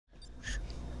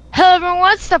everyone,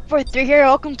 what's up? 43 here.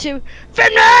 Welcome to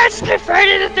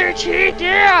Friday the 13th.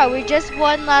 Yeah, we just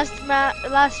won last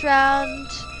round.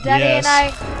 Daddy and I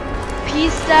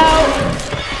peaced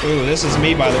out. Ooh, this is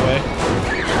me, by the way.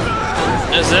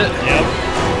 Is it? Yep.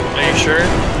 Are you sure?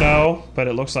 No, but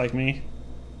it looks like me.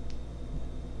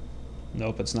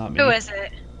 Nope, it's not me. Who is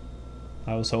it?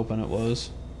 I was hoping it was.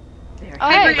 Oh,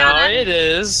 hey. No, it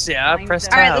is. Yeah, press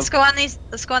tab. All right, let's go on these.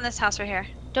 Let's go on this house right here.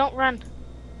 Don't run.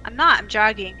 I'm not. I'm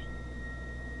jogging.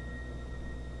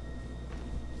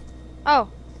 Oh.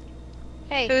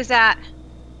 Hey. Who's that?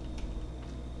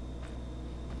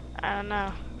 I don't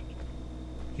know.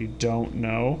 You don't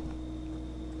know?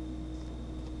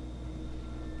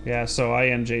 Yeah, so I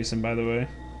am Jason, by the way.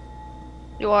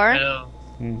 You are? I know.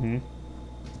 Mm-hmm.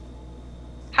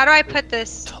 How do I put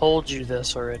this? Told you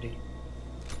this already.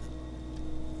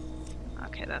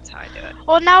 Okay, that's how I do it.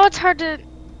 Well, now it's hard to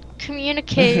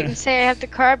communicate and say I have the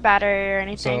car battery or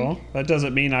anything. So, that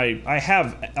doesn't mean I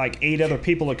have like 8 other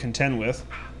people to contend with.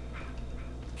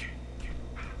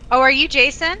 Oh, are you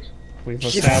Jason? We've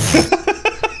established.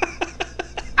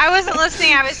 I wasn't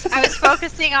listening. I was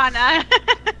focusing on.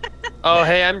 Oh,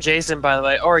 hey, I'm Jason, by the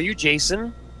way. Oh, are you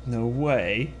Jason? No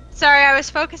way. Sorry, I was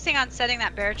focusing on setting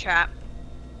that bear trap.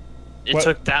 It What?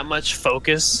 took that much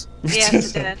focus.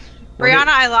 Yes, it did. Where Brianna, did-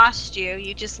 I lost you.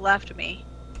 You just left me.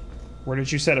 Where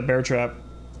did you set a bear trap?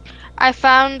 I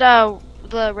found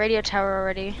the radio tower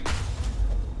already.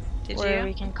 Did where you?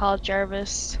 we can call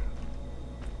Jarvis.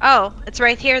 Oh, it's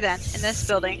right here then, in this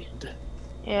building.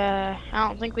 Yeah, I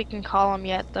don't think we can call him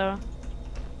yet though.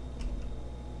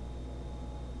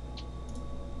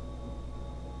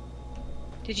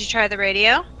 Did you try the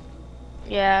radio?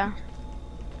 Yeah.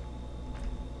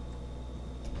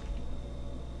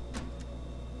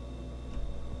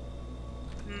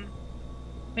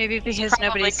 Maybe because probably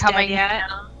nobody's coming dead yet.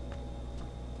 now.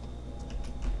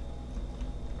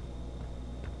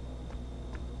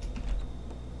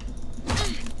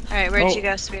 Alright, where'd Oh. you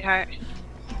go, sweetheart?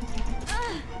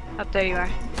 Up there you are.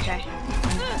 Okay.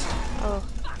 Oh.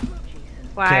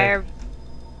 Why Okay. are...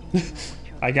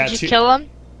 I got Did you kill him?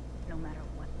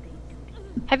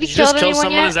 Have you Did you just killed kill anyone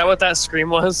someone? yet? Is that what that scream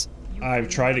was? I've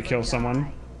tried to kill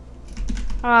someone.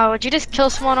 Oh, would you just kill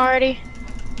someone already?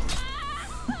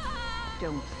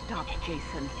 Don't stop,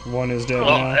 Jason. One is dead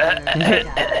Oh,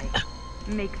 now.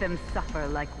 Make them suffer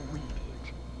like we did.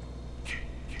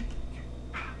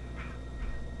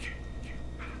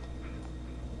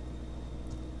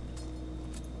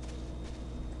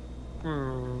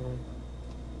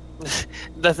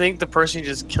 I think the person you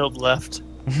just killed left.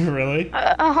 Really?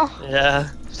 Oh, Yeah.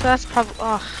 so that's probably.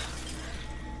 Oh.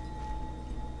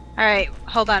 Alright,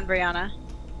 hold on, Brianna.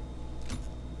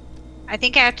 I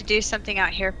think I have to do something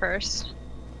out here first.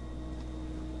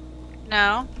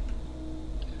 No?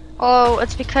 Oh,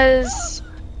 it's because.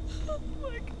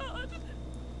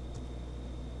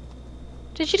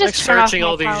 Did you Like just turn off searching my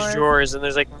all these power? drawers and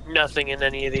there's like nothing in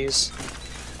any of these.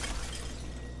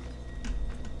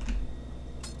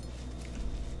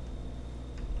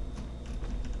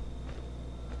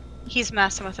 He's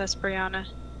messing with us, Brianna.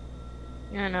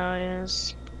 I know it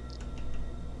is.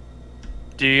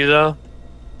 Do you though?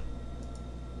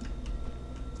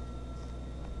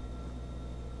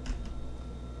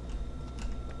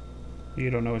 You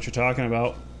don't know what you're talking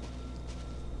about.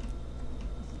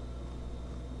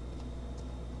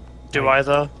 Do I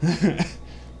though?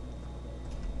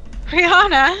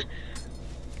 Brianna!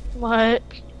 What?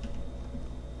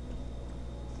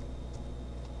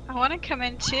 I want to come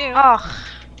in too. Oh,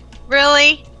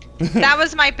 Really? That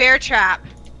was my bear trap.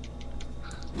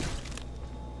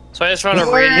 So I just found a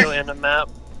radio and a map.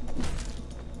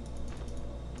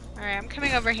 Alright, I'm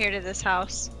coming over here to this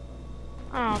house.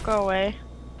 oh, go away.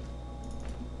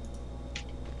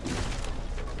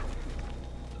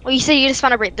 Well, you say you just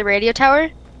found the radio tower?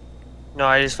 No,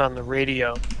 I just found the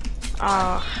radio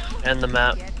Oh, and the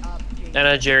map and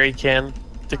a jerry can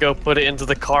to go put it into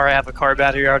the car. I have a car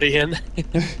battery already in.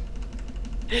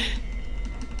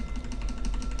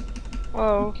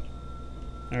 whoa.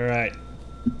 All right.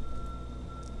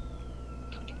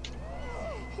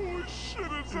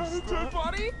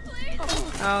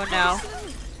 Oh no.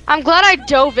 I'm glad I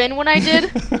dove in when I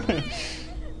did.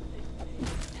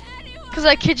 Because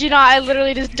I kid you not, I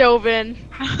literally just dove in.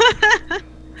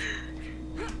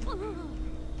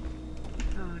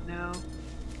 Oh no.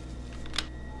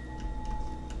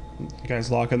 You guys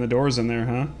locking the doors in there,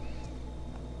 huh?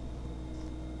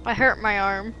 I hurt my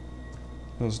arm.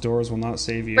 Those doors will not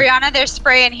save you. Brianna, there's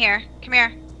spray in here. Come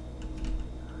here.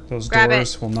 Those grab it.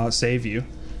 doors will not save you.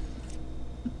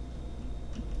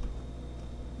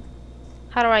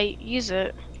 How do I use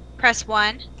it? Press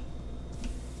 1.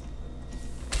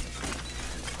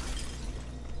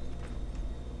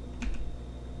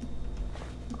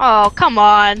 Oh, come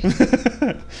on.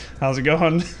 How's it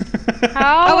going?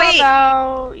 How Oh, wait.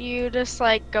 about you just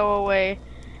like go away?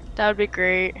 That would be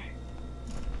great.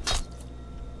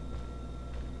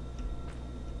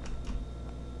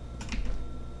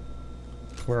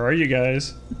 Where are you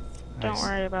guys? Don't Nice.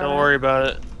 worry about it. Don't worry about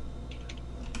it.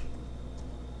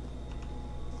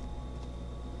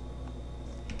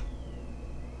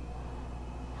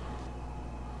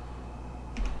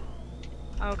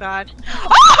 Oh god.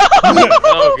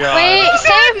 Oh god. Wait,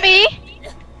 save me!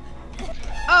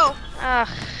 Oh, Ugh,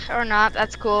 or not,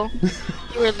 that's cool.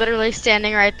 You were literally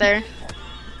standing right there.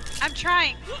 I'm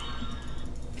trying.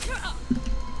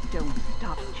 Don't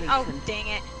stop, Jason. Oh, dang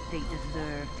it. They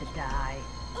deserve to die.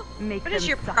 Make What is them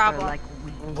your suffer problem? like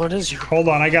we. What is your... Hold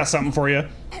on, I got something for you.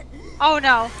 Oh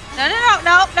no.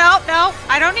 No.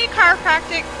 I don't need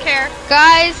chiropractic care.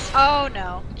 Guys, Oh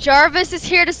no. Jarvis is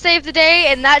here to save the day,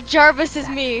 and that Jarvis is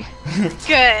me.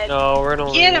 Good. No, we're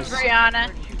gonna Get him, lose.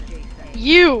 Brianna.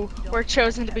 You were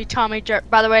chosen to be Tommy Jar-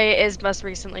 By the way, it is most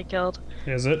recently killed.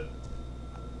 Is it?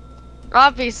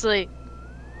 Obviously.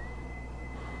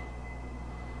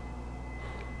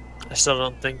 I still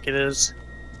don't think it is.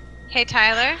 Hey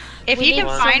Tyler, if We you can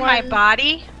need find my someone-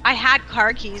 body, I had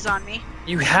car keys on me.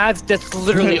 You have. That's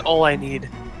literally all I need.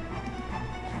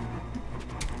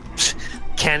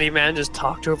 Candyman just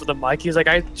talked over the mic. He's like,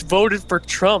 I voted for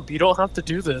Trump. You don't have to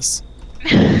do this.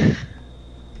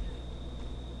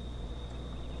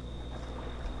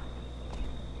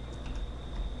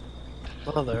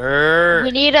 Mother.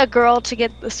 We need a girl to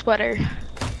get the sweater.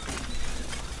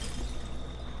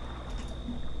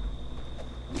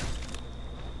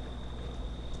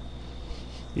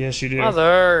 Yes, you do.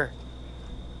 Mother.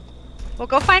 Well,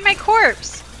 go find my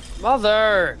corpse.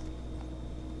 Mother.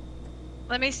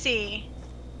 Let me see.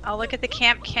 I'll look at the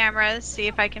camp cameras, see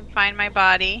if I can find my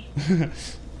body. Oh,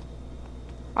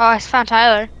 I found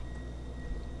Tyler.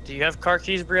 Do you have car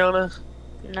keys, Brianna?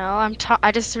 No,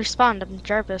 I just responded. I'm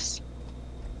Jarvis.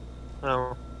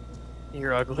 Oh.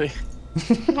 You're ugly.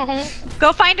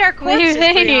 Go find our corpses,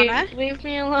 Brianna. Leave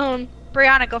me alone.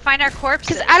 Brianna, go find our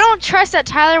corpses. Because I don't trust that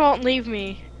Tyler won't leave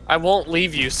me. I won't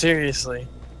leave you, seriously.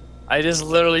 I just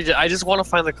literally, I just want to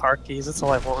find the car keys. That's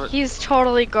all I want. He's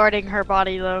totally guarding her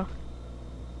body, though.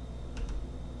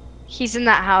 He's in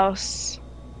that house.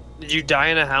 Did you die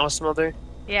in a house, Mother?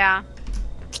 Yeah.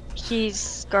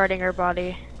 He's guarding her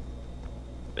body.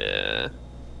 Yeah.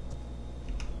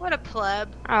 What a pleb.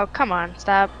 Oh, come on.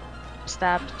 Stop.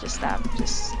 Stop. Just stop.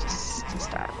 Just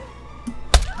stop.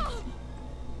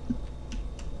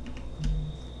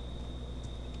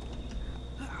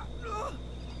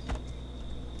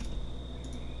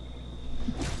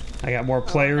 I got more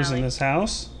players in Nelly. this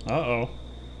house. Uh-oh.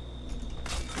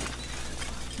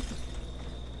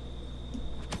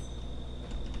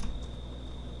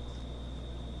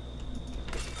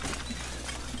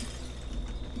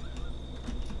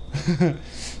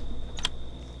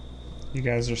 You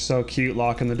guys are so cute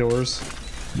locking the doors.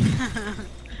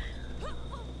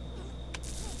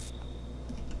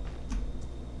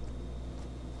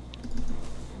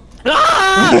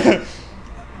 Ah!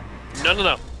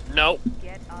 No. No.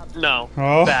 Get up. No.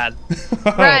 Oh. Bad.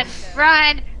 Run,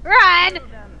 run, run!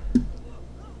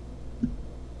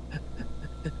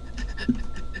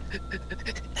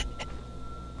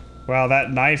 Wow,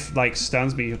 that knife like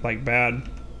stuns me like bad.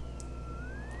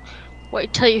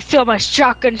 Wait till you feel my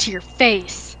shotgun to your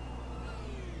face.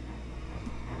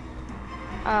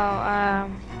 Oh,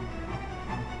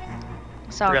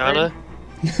 it's awkward.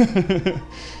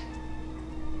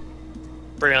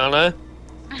 Brianna? Brianna?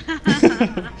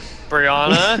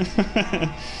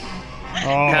 Brianna?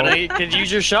 Oh. Could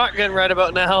use your shotgun right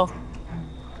about now.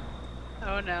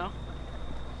 Oh no.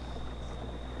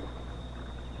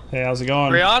 Hey, how's it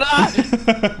going?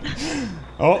 Brianna?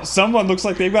 Oh, someone looks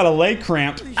like they've got a leg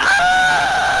cramped. Brianna!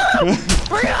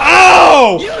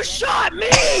 Oh! You shot me!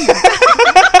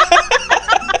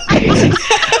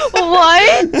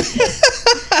 What?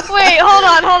 Wait, hold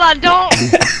on, don't.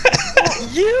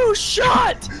 You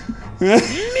shot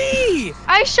me!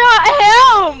 I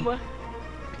shot him!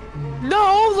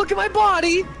 No, look at my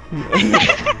body!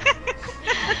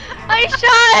 I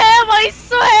shot him, I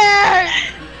swear!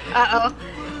 Uh-oh.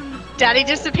 Daddy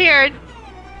disappeared.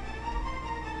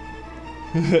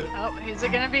 Oh, who's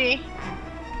it gonna be?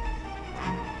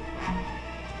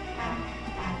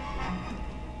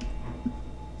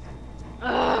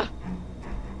 Ugh.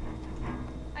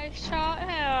 I shot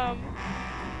him.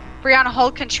 Brianna,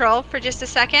 hold control for just a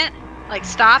second. Like,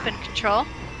 stop and control.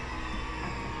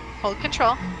 Hold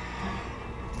control.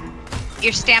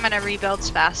 Your stamina rebuilds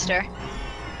faster.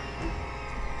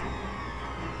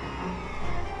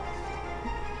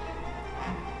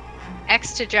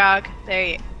 X to jog. There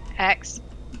you X.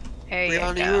 There you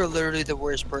Brianna, go. you are literally the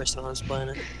worst person on this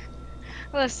planet.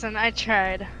 Listen, I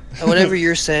tried. And whatever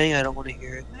you're saying, I don't want to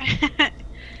hear it.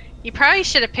 You probably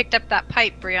should have picked up that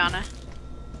pipe, Brianna.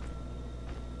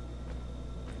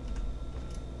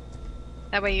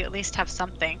 That way you at least have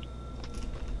something.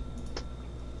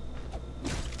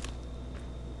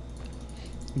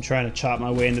 I'm trying to chop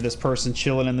my way into this person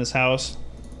chilling in this house.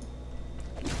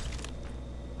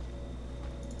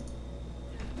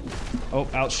 Oh,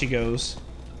 out she goes.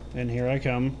 And here I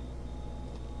come.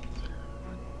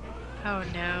 Oh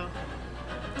no.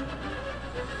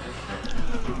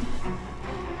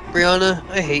 Brianna,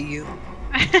 I hate you.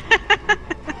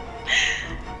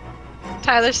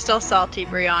 Tyler's still salty,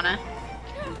 Brianna.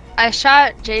 I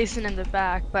shot Jason in the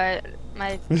back, but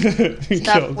my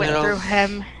stuff went through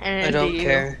him and I into don't you.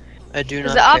 care. I do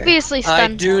not It care. obviously I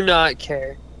stunned do him. not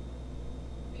care.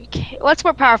 Okay, what's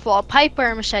more powerful, a pipe or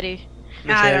a machete?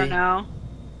 I don't know.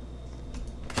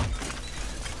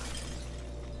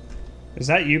 Is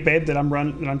that you, babe, that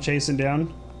I'm chasing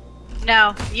down?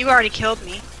 No, you already killed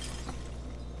me.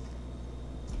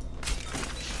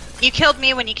 You killed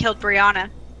me when you killed Brianna.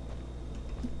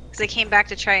 Because I came back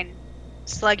to try and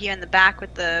slug you in the back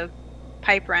with the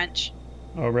pipe wrench.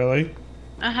 Oh, really?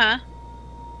 Uh-huh.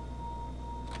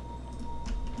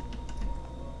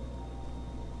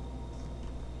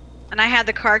 And I had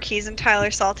the car keys and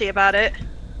Tyler's salty about it.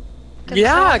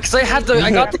 Yeah, because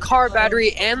I got the car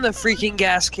battery and the freaking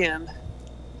gas can.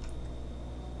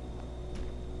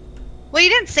 Well, you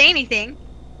didn't say anything.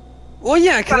 Well,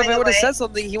 yeah, because By if I the would have way. said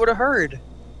something, he would have heard.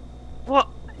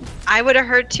 Well, I would have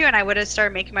heard too, and I would have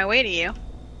started making my way to you.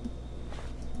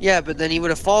 Yeah, but then he would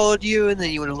have followed you, and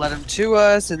then you would have led him to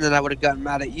us, and then I would have gotten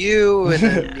mad at you, and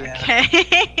then, yeah.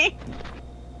 Okay.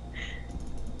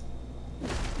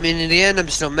 I mean, in the end, I'm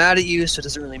still mad at you, so it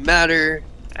doesn't really matter.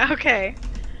 Okay.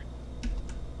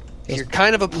 You're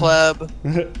kind of a pleb,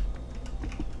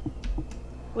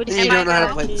 What and you don't know how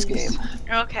to play this keys? game.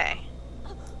 Okay.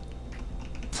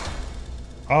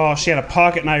 Oh, she had a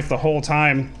pocket knife the whole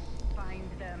time. Find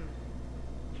them.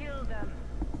 Kill them.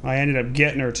 I ended up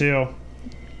getting her, too.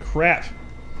 Crap.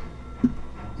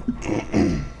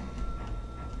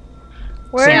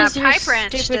 Where Yeah, is your pipe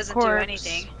wrench stupid doesn't do corpse?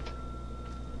 anything.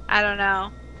 I don't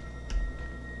know.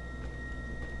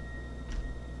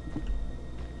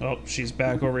 Oh, she's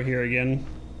back over here again.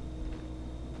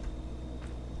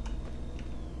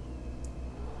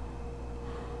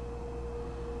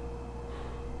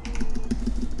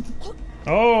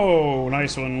 Oh,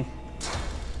 nice one.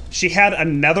 She had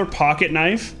another pocket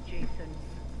knife? Jason.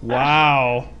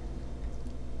 Wow.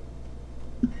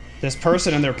 This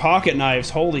person and their pocket knives,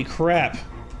 holy crap.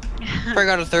 I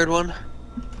got a third one.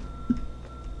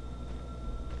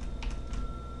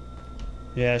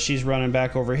 Yeah, she's running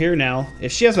back over here now.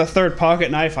 If she has a third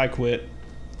pocket knife, I quit.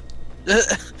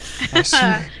 I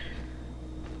swear.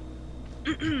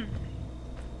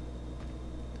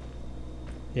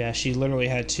 Yeah, she literally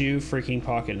had two freaking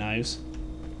pocket knives.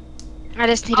 I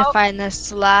just need to find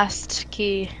this last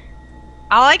key.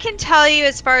 All I can tell you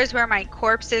as far as where my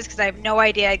corpse is, because I have no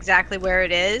idea exactly where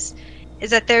it is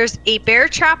that there's a bear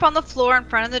trap on the floor in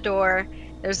front of the door.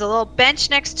 There's a little bench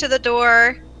next to the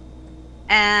door.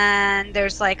 And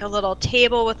there's like a little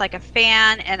table with like a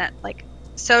fan and a like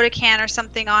soda can or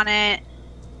something on it.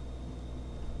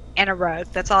 And a rug.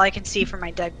 That's all I can see from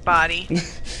my dead body.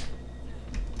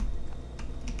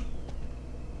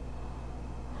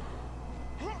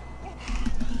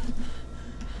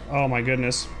 Oh my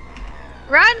goodness.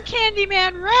 Run,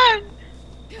 Candyman, run!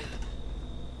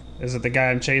 Is it the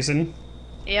guy I'm chasing?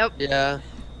 Yep. Yeah.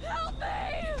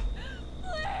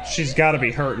 She's gotta be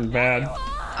hurting bad.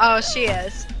 Oh, she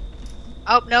is.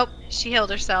 Oh, nope. She healed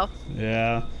herself.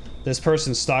 Yeah. This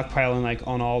person's stockpiling like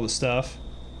on all the stuff.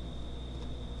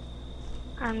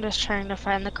 I'm just trying to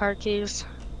find the car keys.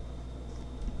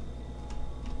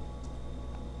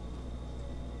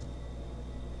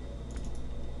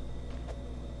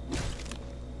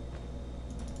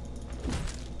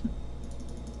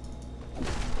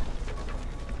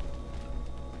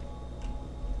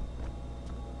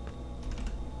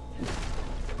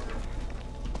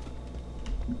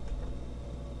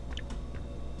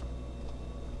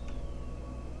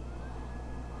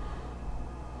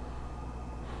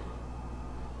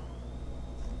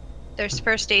 There's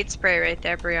first aid spray right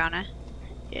there, Brianna.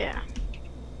 Yeah.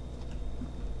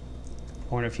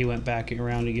 I wonder if he went back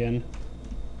around again.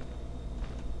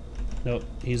 Nope,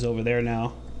 he's over there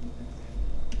now.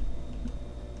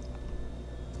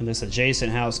 In this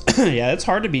adjacent house. Yeah, it's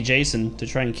hard to be Jason to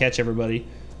try and catch everybody.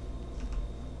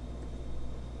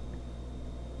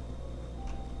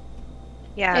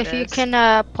 Yeah. If you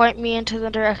can point me into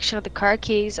the direction of the car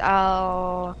keys,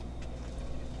 I'll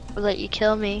let you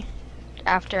kill me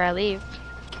after I leave.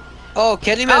 Oh,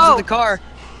 Candyman's in the car.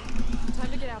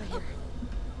 Time to get out of here.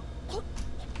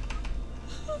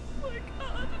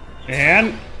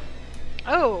 And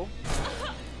Oh.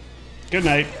 good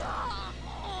night.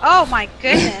 Oh my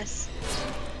goodness.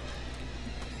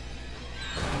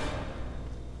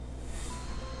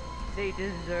 They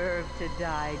deserve to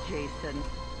die, Jason.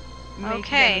 Make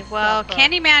Okay, them well, suffer.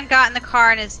 Candyman got in the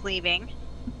car and is leaving.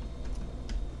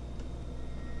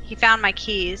 He found my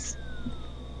keys.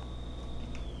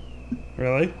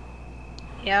 Really?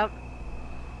 Yep.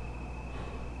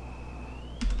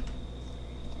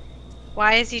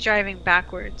 Why is he driving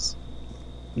backwards?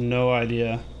 No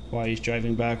idea why he's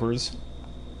driving backwards.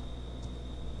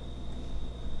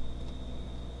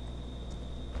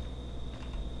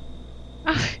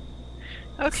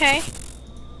 Okay.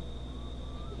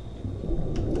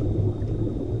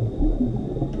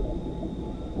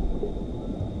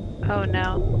 Oh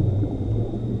no.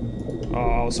 Oh,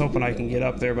 I was hoping I can get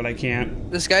up there, but I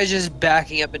can't. This guy's just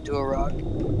backing up into a rock.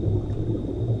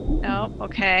 No,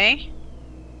 okay.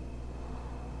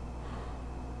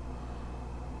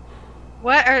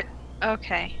 What are...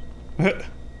 Okay. Did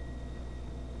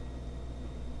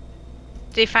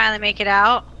he finally make it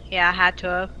out? Yeah, I had to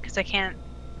have, because I can't...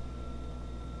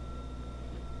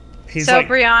 He's So, like,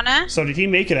 Brianna? so did he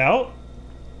make it out?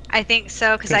 I think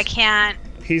so, because I can't...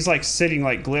 He's like sitting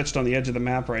like glitched on the edge of the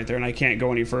map right there, and I can't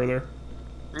go any further.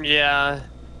 Yeah.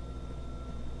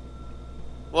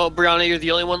 Well, Brianna, you're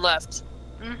the only one left.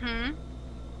 Mm-hmm.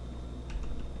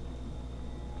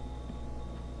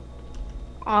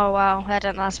 Oh wow, that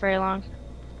didn't last very long.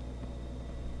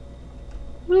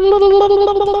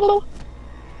 Oh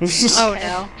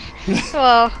no.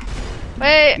 Well,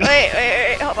 wait,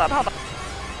 hold on.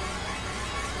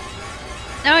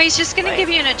 No, he's just gonna give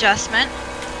you an adjustment.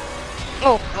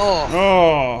 Oh.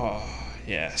 Oh,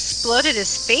 yes. Exploded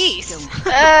his face.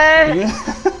 Well,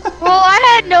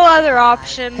 I had no other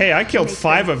option. Hey, I killed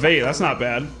 5 of 8. That's not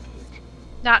bad.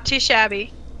 Not too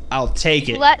shabby. I'll take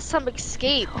it. Let some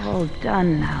escape. All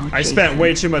done now, I spent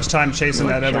way too much time chasing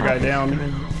that other guy down.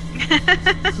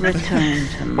 Return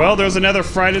to Well, there's another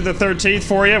Friday the 13th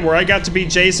for you, where I got to be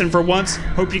Jason for once.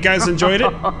 Hope you guys enjoyed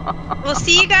it. We'll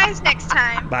see you guys next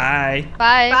time. Bye.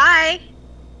 Bye. Bye.